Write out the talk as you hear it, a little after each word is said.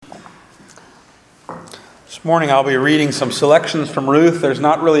This morning I'll be reading some selections from Ruth. There's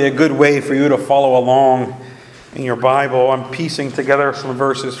not really a good way for you to follow along in your Bible. I'm piecing together some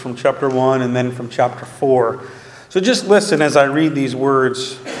verses from chapter 1 and then from chapter 4. So just listen as I read these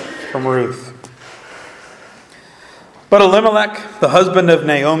words from Ruth. But Elimelech, the husband of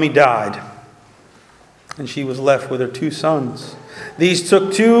Naomi, died, and she was left with her 2 sons. These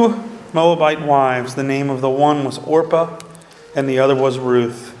took 2 Moabite wives. The name of the one was Orpah, and the other was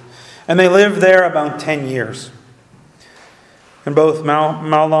Ruth. And they lived there about 10 years. And both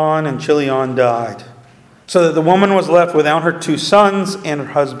Mahlon and Chilion died, so that the woman was left without her 2 sons and her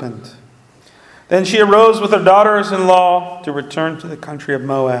husband. Then she arose with her daughters-in-law to return to the country of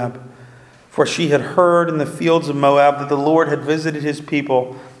Moab, for she had heard in the fields of Moab that the Lord had visited his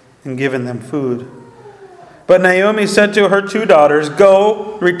people and given them food. But Naomi said to her 2 daughters,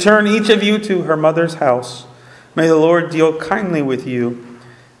 "Go, return each of you to her mother's house. May the Lord deal kindly with you,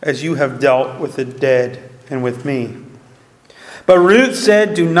 as you have dealt with the dead and with me." But Ruth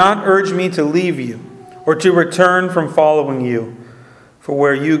said, "Do not urge me to leave you or to return from following you. For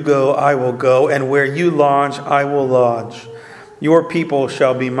where you go, I will go, and where you lodge, I will lodge. Your people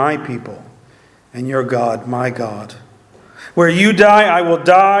shall be my people, and your God my God. Where you die, I will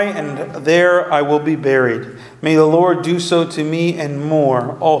die, and there I will be buried. May the Lord do so to me and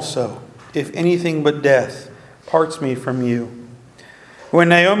more also, if anything but death parts me from you." When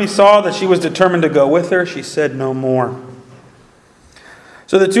Naomi saw that she was determined to go with her, she said no more.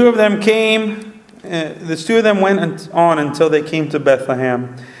 So the two of them went on until they came to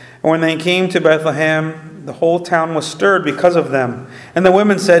Bethlehem. And when they came to Bethlehem, the whole town was stirred because of them. And the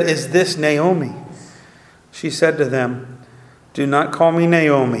women said, "Is this Naomi?" She said to them, "Do not call me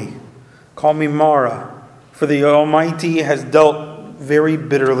Naomi. Call me Mara, for the Almighty has dealt very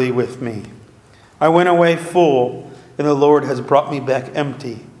bitterly with me. I went away full, and the Lord has brought me back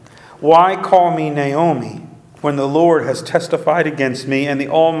empty. Why call me Naomi, when the Lord has testified against me, and the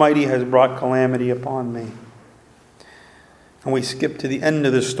Almighty has brought calamity upon me?" And we skip to the end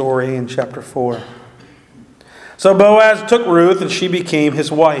of the story in chapter 4. So Boaz took Ruth, and she became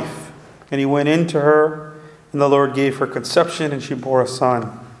his wife. And he went in to her, and the Lord gave her conception, and she bore a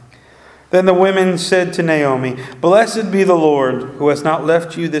son. Then the women said to Naomi, "Blessed be the Lord, who has not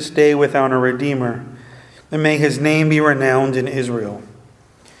left you this day without a redeemer, and may his name be renowned in Israel.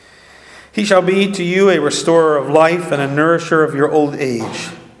 He shall be to you a restorer of life and a nourisher of your old age.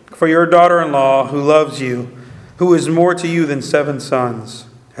 For your daughter-in-law, who loves you, who is more to you than 7 sons,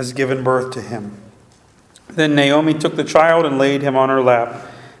 has given birth to him." Then Naomi took the child and laid him on her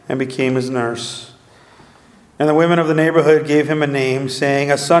lap and became his nurse. And the women of the neighborhood gave him a name, saying,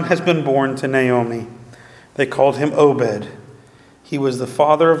 "A son has been born to Naomi." They called him Obed. He was the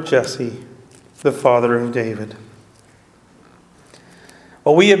father of Jesse, the father of David.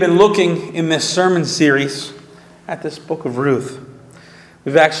 Well, we have been looking in this sermon series at this book of Ruth.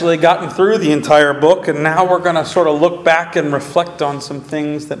 We've actually gotten through the entire book, and now we're going to sort of look back and reflect on some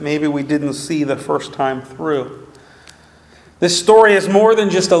things that maybe we didn't see the first time through. This story is more than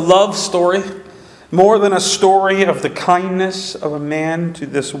just a love story, more than a story of the kindness of a man to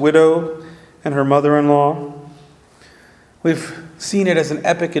this widow and her mother-in-law. We've seen it as an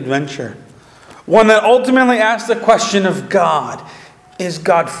epic adventure. One that ultimately asks the question of God. Is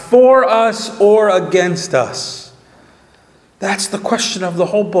God for us or against us? That's the question of the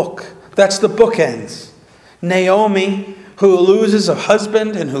whole book. That's the bookends. Naomi, who loses a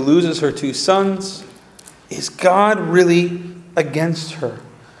husband and who loses her 2 sons. Is God really against her?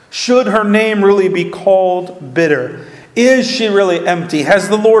 Should her name really be called bitter? Is she really empty? Has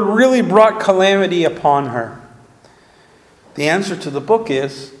the Lord really brought calamity upon her? The answer to the book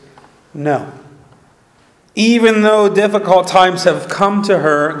is no. Even though difficult times have come to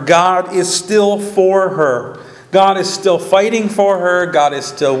her, God is still for her. God is still fighting for her. God is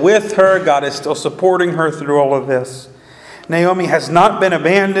still with her. God is still supporting her through all of this. Naomi has not been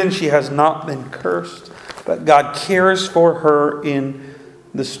abandoned. She has not been cursed. But God cares for her in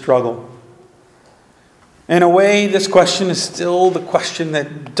the struggle. In a way, this question is still the question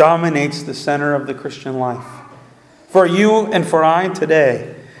that dominates the center of the Christian life. For you and for I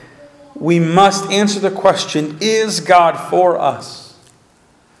today, we must answer the question, is God for us?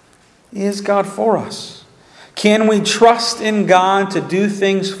 Is God for us? Can we trust in God to do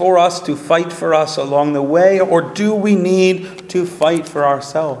things for us, to fight for us along the way, or do we need to fight for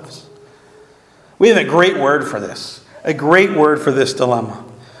ourselves? We have a great word for this, a great word for this dilemma.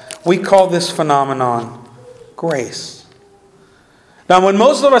 We call this phenomenon grace. Now, when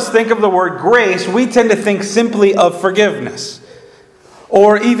most of us think of the word grace, we tend to think simply of forgiveness.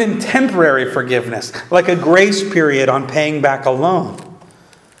 Or even temporary forgiveness, like a grace period on paying back a loan.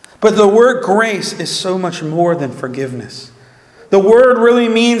 But the word grace is so much more than forgiveness. The word really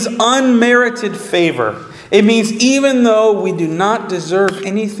means unmerited favor. It means even though we do not deserve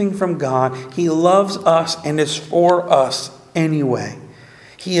anything from God, He loves us and is for us anyway.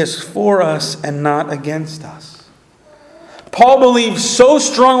 He is for us and not against us. Paul believes so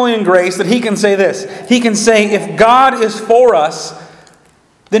strongly in grace that he can say this. He can say, if God is for us,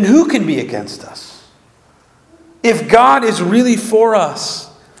 then who can be against us? If God is really for us,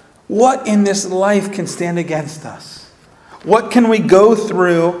 what in this life can stand against us? What can we go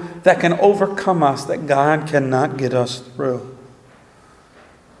through that can overcome us that God cannot get us through?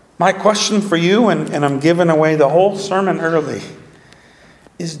 My question for you, and I'm giving away the whole sermon early,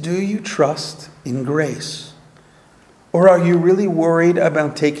 is do you trust in grace? Or are you really worried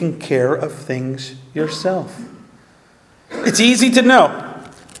about taking care of things yourself? It's easy to know.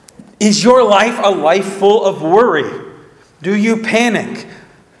 Is your life a life full of worry? Do you panic?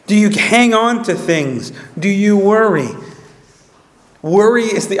 Do you hang on to things? Do you worry? Worry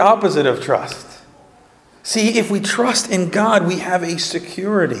is the opposite of trust. See, if we trust in God, we have a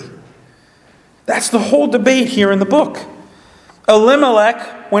security. That's the whole debate here in the book.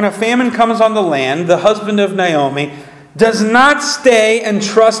 Elimelech, when a famine comes on the land, the husband of Naomi, does not stay and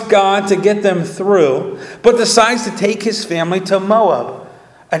trust God to get them through, but decides to take his family to Moab,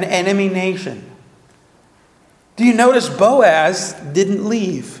 an enemy nation. Do you notice Boaz didn't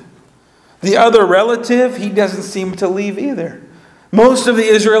leave? The other relative, he doesn't seem to leave either. Most of the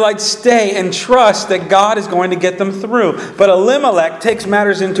Israelites stay and trust that God is going to get them through. But Elimelech takes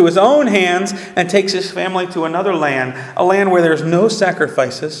matters into his own hands and takes his family to another land, a land where there's no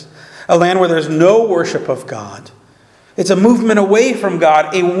sacrifices, a land where there's no worship of God. It's a movement away from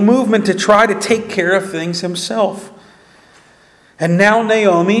God, a movement to try to take care of things himself. And now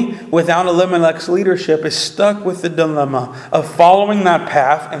Naomi, without Elimelech's leadership, is stuck with the dilemma of following that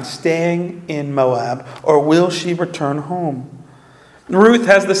path and staying in Moab, or will she return home? Ruth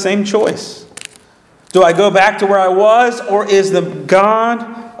has the same choice. Do I go back to where I was, or is the God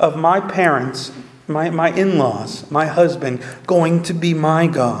of my parents, my in-laws, my husband, going to be my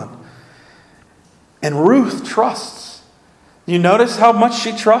God? And Ruth trusts. You notice how much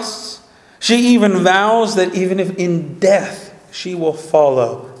she trusts? She even vows that even if in death, she will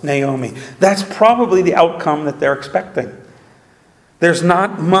follow Naomi. That's probably the outcome that they're expecting. There's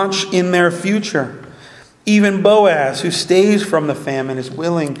not much in their future. Even Boaz, who stays from the famine, is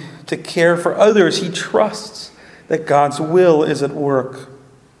willing to care for others. He trusts that God's will is at work.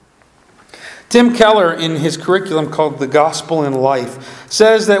 Tim Keller, in his curriculum called The Gospel in Life,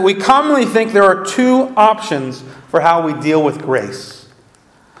 says that we commonly think there are two options for how we deal with grace.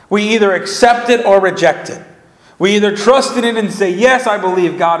 We either accept it or reject it. We either trust in it and say, yes, I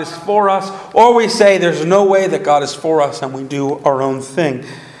believe God is for us, or we say there's no way that God is for us and we do our own thing.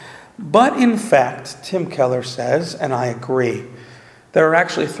 But in fact, Tim Keller says, and I agree, there are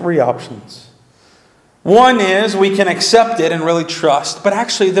actually three options. One is we can accept it and really trust, but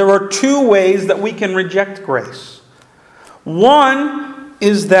actually there are two ways that we can reject grace. One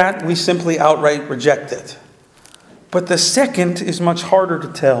is that we simply outright reject it. But the second is much harder to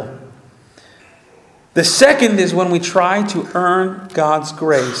tell. The second is when we try to earn God's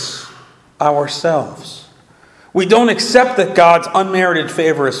grace ourselves. We don't accept that God's unmerited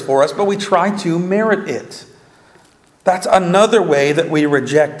favor is for us, but we try to merit it. That's another way that we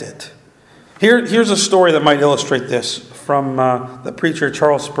reject it. Here's a story that might illustrate this from the preacher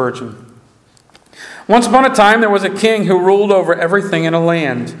Charles Spurgeon. Once upon a time, there was a king who ruled over everything in a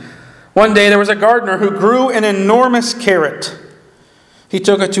land. One day, there was a gardener who grew an enormous carrot. He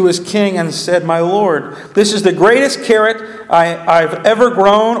took it to his king and said, "My lord, this is the greatest carrot I've ever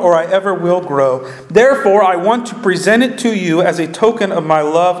grown or I ever will grow. Therefore, I want to present it to you as a token of my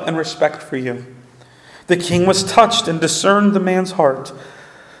love and respect for you." The king was touched and discerned the man's heart.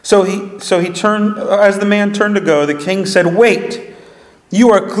 So he turned, as the man turned to go, the king said, "Wait, you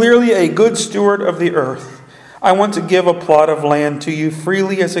are clearly a good steward of the earth. I want to give a plot of land to you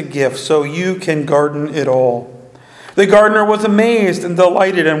freely as a gift so you can garden it all." The gardener was amazed and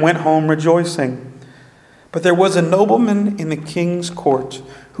delighted and went home rejoicing. But there was a nobleman in the king's court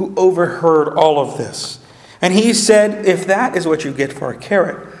who overheard all of this. And he said, "If that is what you get for a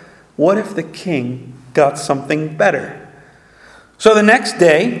carrot, what if the king got something better?" So the next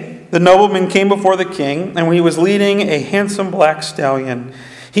day, the nobleman came before the king, and he was leading a handsome black stallion.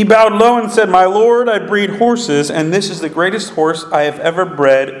 He bowed low and said, "My lord, I breed horses, and this is the greatest horse I have ever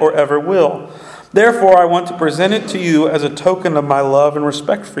bred or ever will. Therefore, I want to present it to you as a token of my love and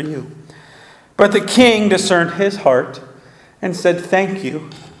respect for you." But the king discerned his heart and said, "Thank you,"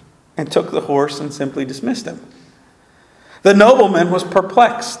 and took the horse and simply dismissed him. The nobleman was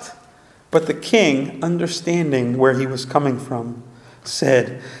perplexed, but the king, understanding where he was coming from,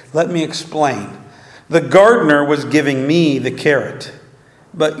 said, "Let me explain. The gardener was giving me the carrot,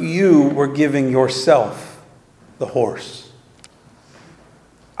 but you were giving yourself the horse."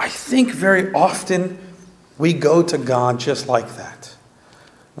 I think very often we go to God just like that.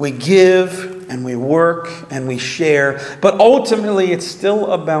 We give and we work and we share, but ultimately it's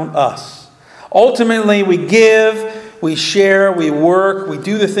still about us. Ultimately we give, we share, we work, we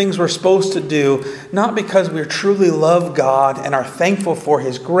do the things we're supposed to do, not because we truly love God and are thankful for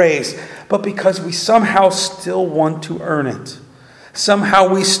His grace, but because we somehow still want to earn it. Somehow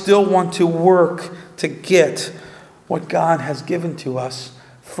we still want to work to get what God has given to us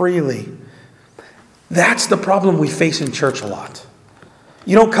freely. That's the problem we face in church a lot.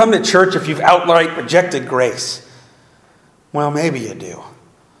 You don't come to church if you've outright rejected grace. Well, maybe you do.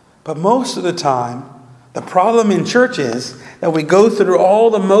 But most of the time, the problem in church is that we go through all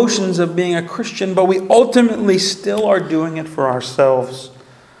the motions of being a Christian, but we ultimately still are doing it for ourselves.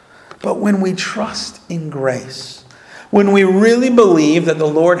 But when we trust in grace, when we really believe that the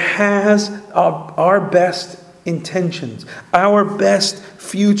Lord has our best intentions, our best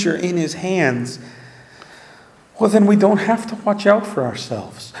future in His hands, well, then we don't have to watch out for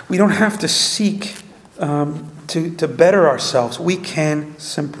ourselves. We don't have to seek to better ourselves. We can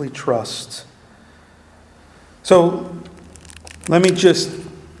simply trust. So let me just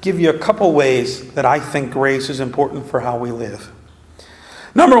give you a couple ways that I think grace is important for how we live.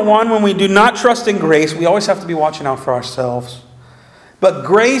 Number one, when we do not trust in grace, we always have to be watching out for ourselves. But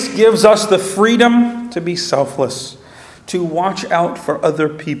grace gives us the freedom to be selfless, to watch out for other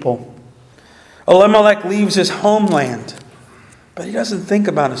people. Elimelech leaves his homeland, but he doesn't think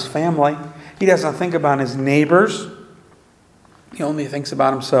about his family. He doesn't think about his neighbors. He only thinks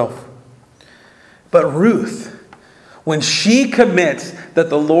about himself. But Ruth, when she commits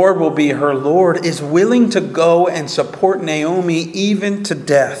that the Lord will be her Lord, is willing to go and support Naomi even to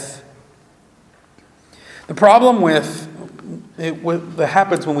death. The problem that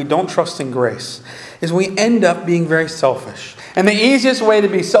happens when we don't trust in grace is we end up being very selfish. And the easiest way to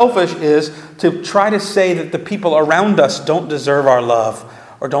be selfish is to try to say that the people around us don't deserve our love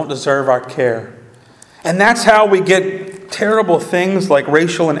or don't deserve our care. And that's how we get terrible things like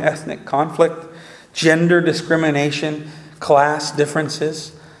racial and ethnic conflict, gender discrimination, class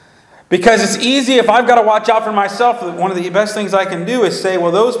differences. Because it's easy, if I've got to watch out for myself, one of the best things I can do is say,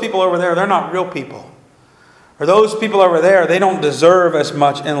 well, those people over there, they're not real people. Or those people over there, they don't deserve as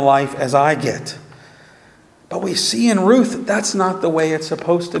much in life as I get. But we see in Ruth that that's not the way it's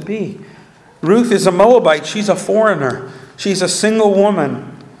supposed to be. Ruth is a Moabite. She's a foreigner. She's a single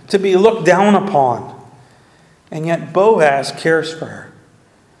woman to be looked down upon. And yet Boaz cares for her.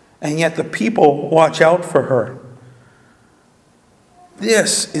 And yet the people watch out for her.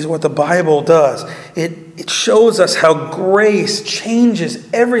 This is what the Bible does. It shows us how grace changes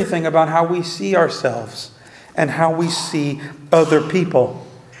everything about how we see ourselves and how we see other people.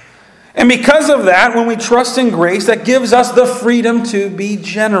 And because of that, when we trust in grace, that gives us the freedom to be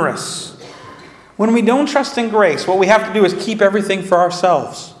generous. When we don't trust in grace, what we have to do is keep everything for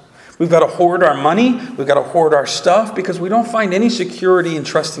ourselves. We've got to hoard our money. We've got to hoard our stuff because we don't find any security in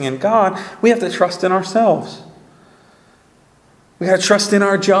trusting in God. We have to trust in ourselves. We've got to trust in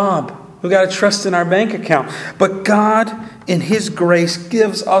our job. We've got to trust in our bank account. But God, in His grace,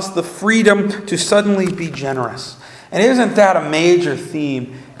 gives us the freedom to suddenly be generous. And isn't that a major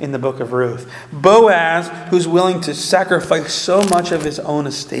theme in the book of Ruth? Boaz, who's willing to sacrifice so much of his own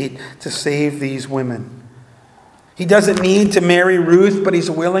estate to save these women. He doesn't need to marry Ruth, but he's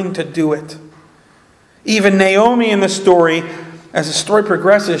willing to do it. Even Naomi in the story, as the story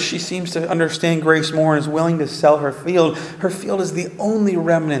progresses, she seems to understand grace more and is willing to sell her field. Her field is the only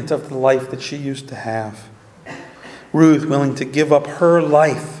remnant of the life that she used to have. Ruth willing to give up her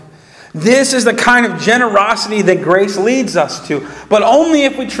life. This is the kind of generosity that grace leads us to, but only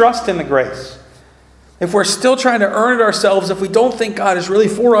if we trust in the grace. If we're still trying to earn it ourselves, if we don't think God is really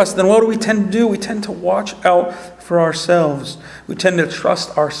for us, then what do we tend to do? We tend to watch out for ourselves. We tend to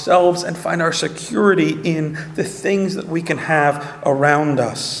trust ourselves and find our security in the things that we can have around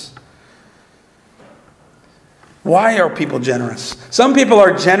us. Why are people generous? Some people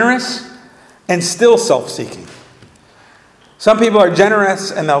are generous and still self-seeking. Some people are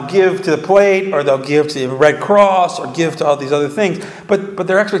generous and they'll give to the plate or they'll give to the Red Cross or give to all these other things. But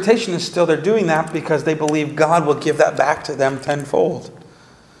their expectation is still they're doing that because they believe God will give that back to them tenfold.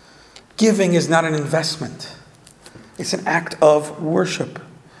 Giving is not an investment. It's an act of worship.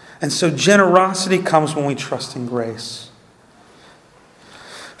 And so generosity comes when we trust in grace.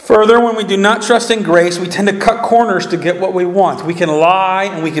 Further, when we do not trust in grace, we tend to cut corners to get what we want. We can lie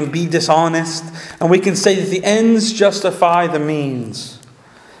and we can be dishonest and we can say that the ends justify the means.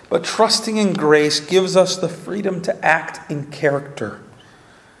 But trusting in grace gives us the freedom to act in character.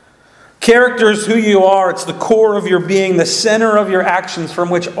 Character is who you are. It's the core of your being, the center of your actions from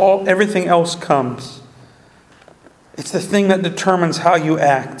which everything else comes. It's the thing that determines how you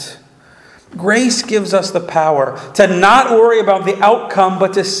act. Grace gives us the power to not worry about the outcome,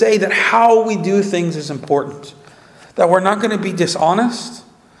 but to say that how we do things is important. That we're not going to be dishonest.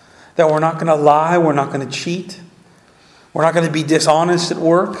 That we're not going to lie. We're not going to cheat. We're not going to be dishonest at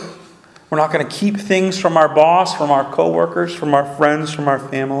work. We're not going to keep things from our boss, from our coworkers, from our friends, from our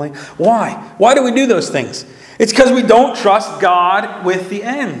family. Why? Why do we do those things? It's because we don't trust God with the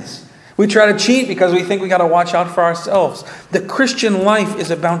ends. We try to cheat because we think we got to watch out for ourselves. The Christian life is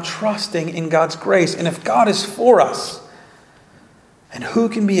about trusting in God's grace. And if God is for us, and who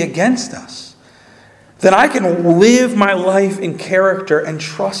can be against us? Then I can live my life in character and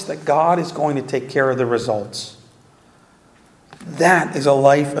trust that God is going to take care of the results. That is a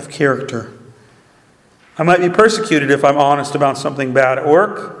life of character. I might be persecuted if I'm honest about something bad at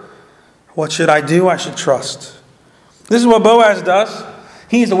work. What should I do? I should trust. This is what Boaz does.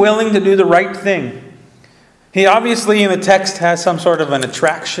 He's willing to do the right thing. He obviously in the text has some sort of an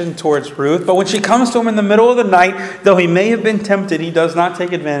attraction towards Ruth, but when she comes to him in the middle of the night, though he may have been tempted, he does not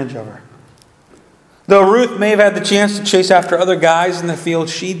take advantage of her. Though Ruth may have had the chance to chase after other guys in the field,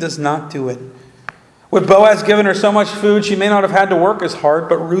 she does not do it. With Boaz giving her so much food, she may not have had to work as hard,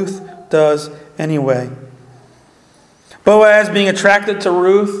 but Ruth does anyway. Boaz, being attracted to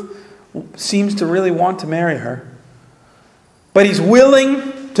Ruth, seems to really want to marry her. But he's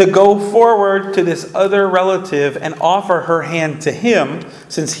willing to go forward to this other relative and offer her hand to him,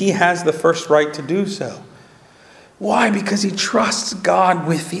 since he has the first right to do so. Why? Because he trusts God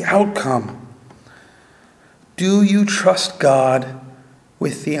with the outcome. Do you trust God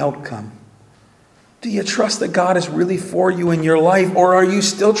with the outcome? Do you trust that God is really for you in your life, or are you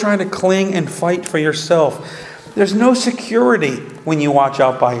still trying to cling and fight for yourself? There's no security when you watch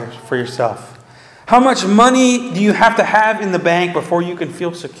out for yourself. How much money do you have to have in the bank before you can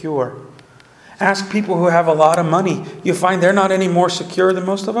feel secure? Ask people who have a lot of money. You find they're not any more secure than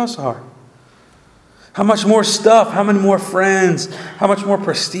most of us are. How much more stuff, how many more friends, how much more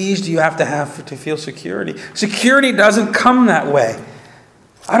prestige do you have to feel security? Security doesn't come that way.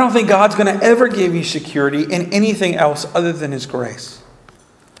 I don't think God's going to ever give you security in anything else other than His grace.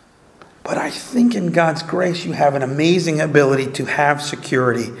 But I think in God's grace you have an amazing ability to have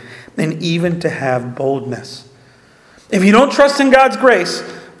security and even to have boldness. If you don't trust in God's grace,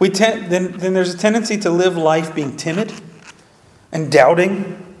 then there's a tendency to live life being timid and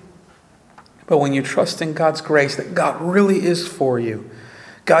doubting. But when you trust in God's grace, that God really is for you,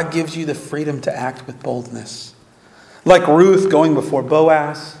 God gives you the freedom to act with boldness. Like Ruth going before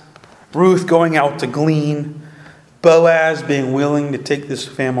Boaz, Ruth going out to glean, Boaz being willing to take this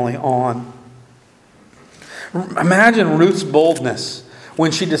family on. Imagine Ruth's boldness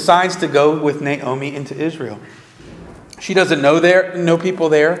when she decides to go with Naomi into Israel. She doesn't know people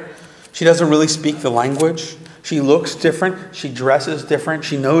there. She doesn't really speak the language. She looks different. She dresses different.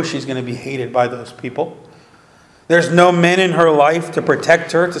 She knows she's going to be hated by those people. There's no men in her life to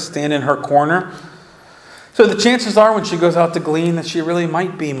protect her, to stand in her corner. So the chances are when she goes out to glean that she really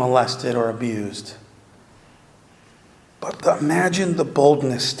might be molested or abused. But imagine the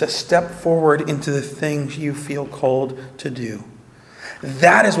boldness to step forward into the things you feel called to do.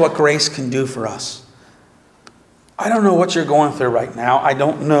 That is what grace can do for us. I don't know what you're going through right now. I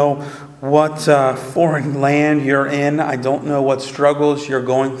don't know what foreign land you're in. I don't know what struggles you're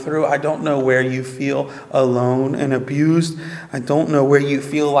going through. I don't know where you feel alone and abused. I don't know where you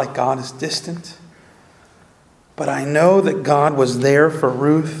feel like God is distant. But I know that God was there for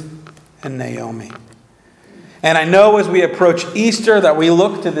Ruth and Naomi. And I know as we approach Easter that we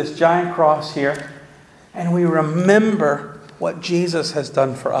look to this giant cross here and we remember what Jesus has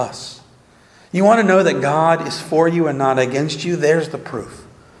done for us. You want to know that God is for you and not against you? There's the proof.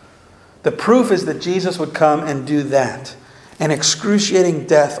 The proof is that Jesus would come and do that. An excruciating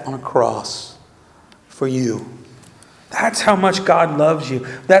death on a cross for you. That's how much God loves you.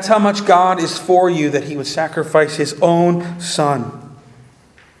 That's how much God is for you, that He would sacrifice His own Son.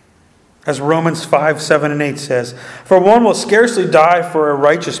 As Romans 5, 7, and 8 says, "For one will scarcely die for a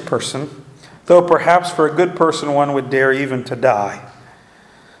righteous person, though perhaps for a good person one would dare even to die.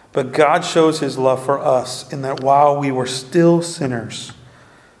 But God shows His love for us in that while we were still sinners,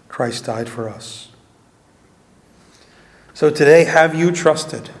 Christ died for us." So today, have you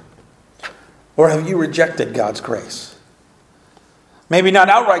trusted? Or have you rejected God's grace? Maybe not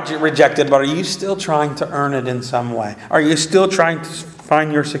outright rejected, but are you still trying to earn it in some way? Are you still trying to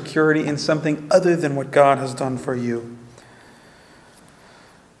find your security in something other than what God has done for you?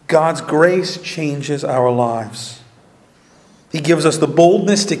 God's grace changes our lives. He gives us the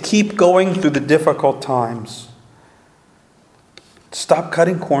boldness to keep going through the difficult times. Stop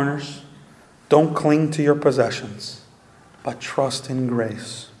cutting corners. Don't cling to your possessions, but trust in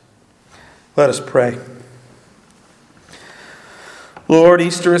grace. Let us pray. Lord,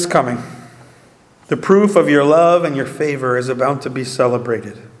 Easter is coming. The proof of your love and your favor is about to be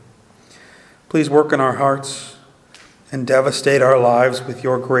celebrated. Please work in our hearts and devastate our lives with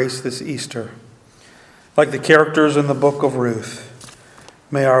your grace this Easter. Like the characters in the Book of Ruth,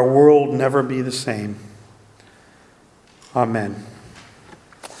 may our world never be the same. Amen.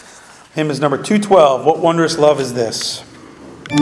 Hymn is number 212. What wondrous love is this?